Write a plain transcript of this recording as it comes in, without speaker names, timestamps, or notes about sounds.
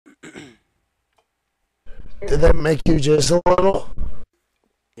Did that make you just a little?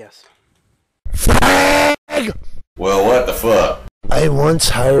 Yes. Fag! Well, what the fuck? I once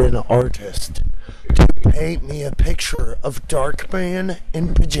hired an artist to paint me a picture of Darkman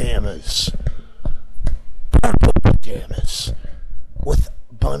in pajamas. Purple pajamas. With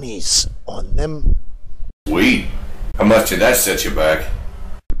bunnies on them. Sweet. How much did that set you back?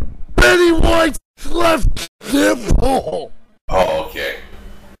 Betty White's left nipple! Oh, okay.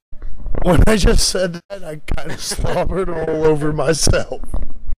 When I just said that, I kind of slobbered all over myself.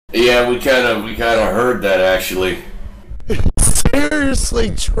 Yeah, we kind of heard that actually.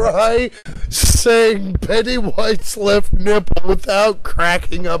 Seriously, try saying Betty White's left nipple without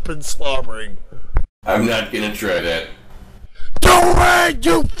cracking up and slobbering. I'm not gonna try that. Do it,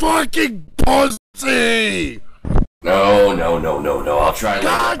 you fucking pussy! No. I'll try later,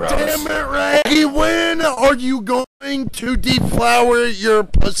 I God promise. damn it, Raggy! When are you going to deflower your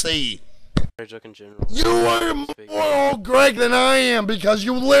pussy? Joke in general. You are more old Greg than I am because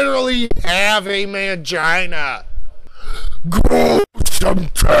you literally have a mangina. Grow some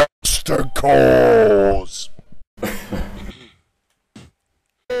testicles.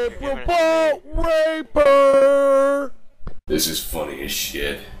 April Raper. This is funny as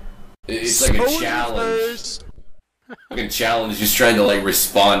shit. It's like a challenge. Fucking challenge, just trying to like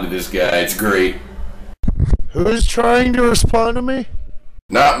respond to this guy. It's great. Who's trying to respond to me?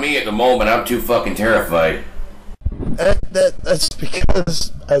 Not me at the moment. I'm too fucking terrified. That's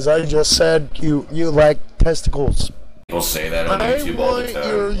because, as I just said, you lack testicles. People say that on I YouTube all the want time.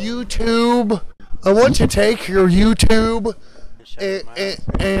 your YouTube. I want to take your YouTube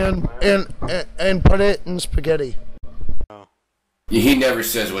and put it in spaghetti. He never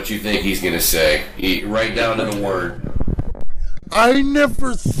says what you think he's gonna say. He right down to the word. I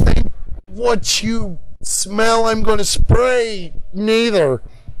never think what you smell I'm gonna spray, neither.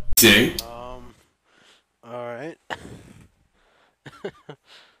 See? Alright.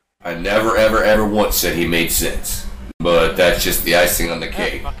 I never ever once said he made sense. But that's just the icing on the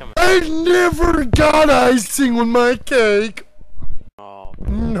cake. I never got icing on my cake. Oh.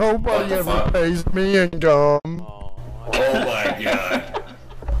 Nobody ever pays me in gum. Oh my god.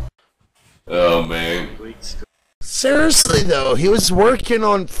 Oh man. Seriously though, he was working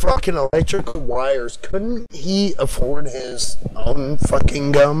on fucking electrical wires. Couldn't he afford his own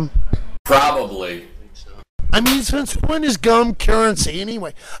fucking gum? Probably. I mean, since when is gum currency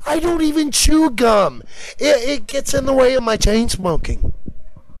anyway? I don't even chew gum. It gets in the way of my chain smoking.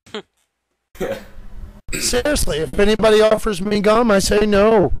 Seriously, if anybody offers me gum, I say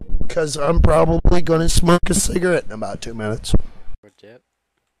no. Because I'm probably going to smoke a cigarette in about 2 minutes.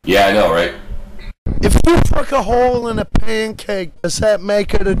 Yeah, I know, right? If you fuck a hole in a pancake, does that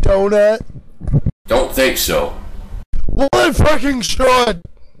make it a donut? Don't think so. Well, it fucking should.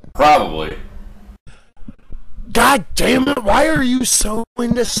 Probably. God damn it, why are you so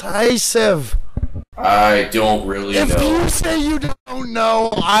indecisive? I don't really If know. you say you don't know,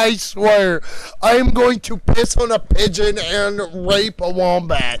 I swear, I am going to piss on a pigeon and rape a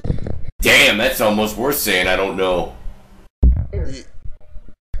wombat. Damn, that's almost worth saying I don't know.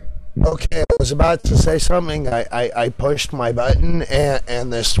 Okay, I was about to say something. I pushed my button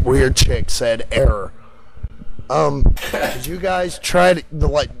and this weird chick said error. Did you guys try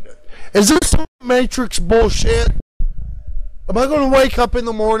to, is this some Matrix bullshit? Am I gonna wake up in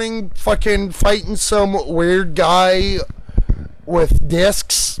the morning fucking fighting some weird guy with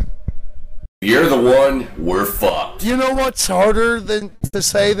discs? You're the one, we're fucked. You know what's harder to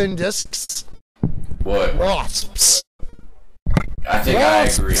say than discs? What? Wasps. I think I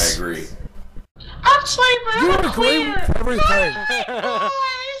agree. Actually, You we're agree queer. with everything.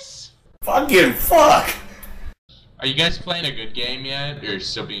 Boys. Fucking fuck! Are you guys playing a good game yet, or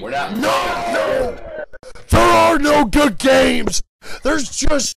still being? We're not. No! There are no good games! There's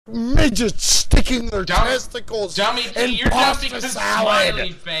just midgets sticking their testicles Dummy, in you're dumb pasta because salad!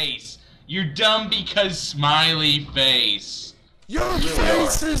 smiley face. You're dumb because smiley face. Your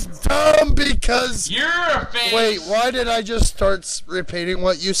face is dumb because... You're a face. Wait, why did I just start repeating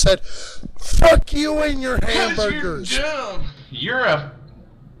what you said? Fuck you and your hamburgers! You're dumb. You're a...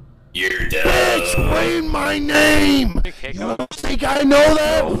 You're dumb. Explain my name! You don't think I know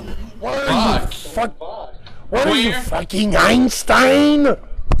that? What are you, what are you, fucking Einstein?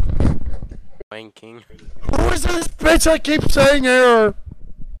 Wanking. Who is this bitch I keep saying error?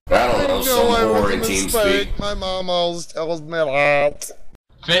 I don't know, some I whore was in a TeamSpeak. mistake. My mom always tells me that.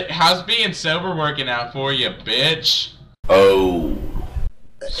 Fit. How's being sober working out for you, bitch? Oh.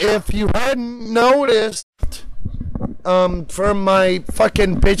 If you hadn't noticed, from my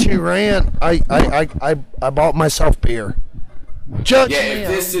fucking bitchy rant, I bought myself beer. Judge Yeah, me, if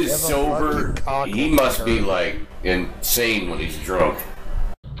this I don't is give a sober, fucking cock he of a must be turd. like insane when he's drunk.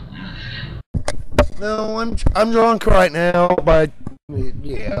 No, I'm drunk right now, but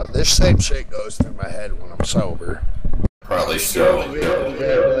yeah, this same shit goes through my head when I'm sober. Probably so.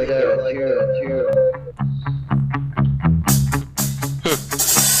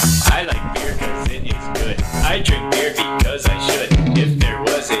 I like beer cause it is good. I drink beer because I should. If there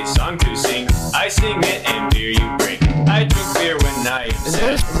was a song to sing, I sing it and beer you bring. I drink beer when I am Is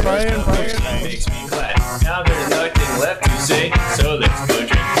sad. this Brian? It makes me glad. Now there's nothing left to say, so let's go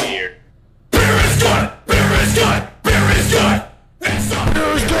drink beer. Beer is good! Beer is good! Beer is good! It's not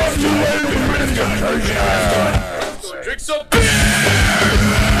beer is good! Drink some beer!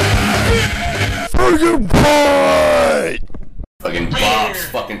 For your butt! Fucking Bob's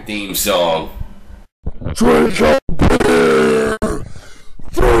fucking theme song. Drink a beer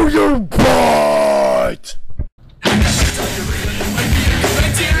through your butt!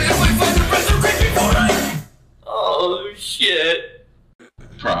 Oh shit.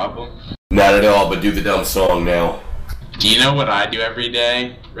 Problem. Not at all, but do the dumb song now. Do you know what I do every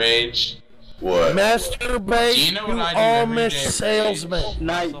day, Rage? What? Masturbate, Do you know what you I do every Amish day? salesman.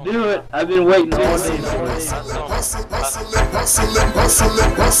 Nice, do it. I've been waiting all day.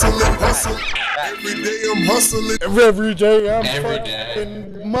 Every day I'm Every day.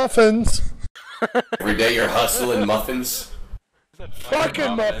 fucking muffins. Every day you're hustling muffins?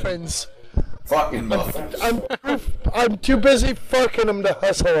 Fucking muffins. Fucking muffins. I'm too busy fucking them to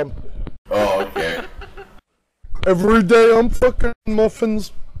hustle them. Oh, okay. Every day I'm fucking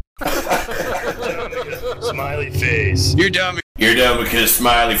muffins. Smiley face. You're dumb because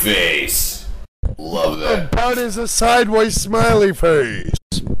smiley face. Love A that. butt is a sideways smiley face.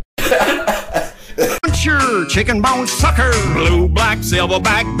 Sure, chicken bone sucker. Blue, black,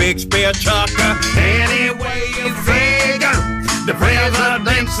 silverback, big spear chucker. Any way you figure, the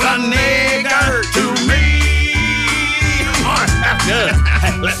president's a nigger to me. Oh, that's good.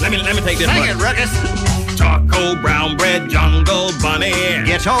 let me take this one. Sing it, Ruckus. Taco, brown bread, jungle bunny.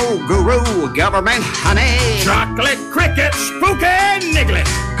 Ghetto guru, government honey. Chocolate cricket, spooky nigglet.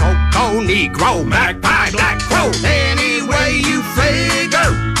 Cocoa, negro, magpie, black crow. Any way you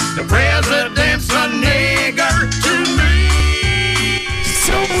figure, the president's a nigger to me.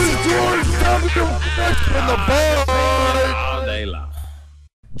 So is George W. Bush in the butt. All day long.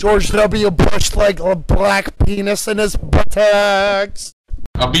 George W. Bush like a black penis in his buttocks.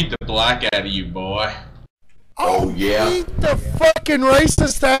 I'll beat the black out of you, boy. Oh, yeah. Beat the fucking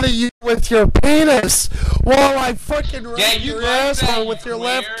racist out of you with your penis while I fucking Yeah, rape you your like that, asshole you with your queer.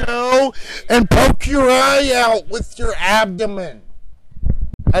 left toe and poke your eye out with your abdomen.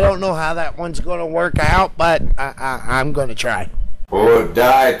 I don't know how that one's gonna work out, but I'm gonna try. Or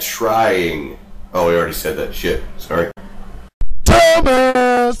die trying. Oh, we already said that. Shit. Sorry.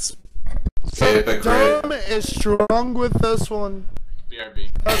 Thomas! Hypocrite. Tom is strong with this one. BRB.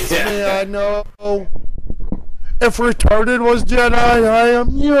 Trust me, I know. If retarded was Jedi, I am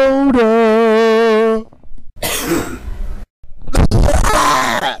Yoda.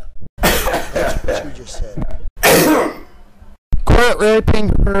 That's what you just said. Quit raping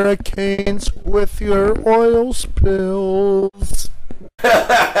hurricanes with your oil spills.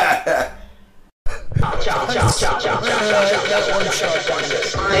 I'm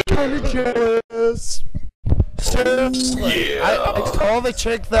kinda jealous. Seriously, Yeah. I saw the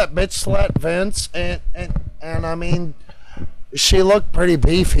chick that bitch slapped Vince, and I mean, she looked pretty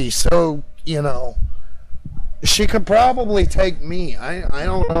beefy, so, you know, she could probably take me. I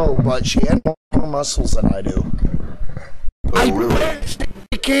don't know, but she had more muscles than I do. Oh, really? bet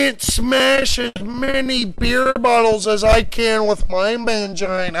she can't smash as many beer bottles as I can with my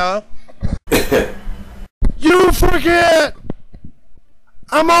mangina. You forget!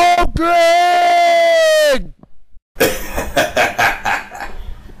 I'm all great!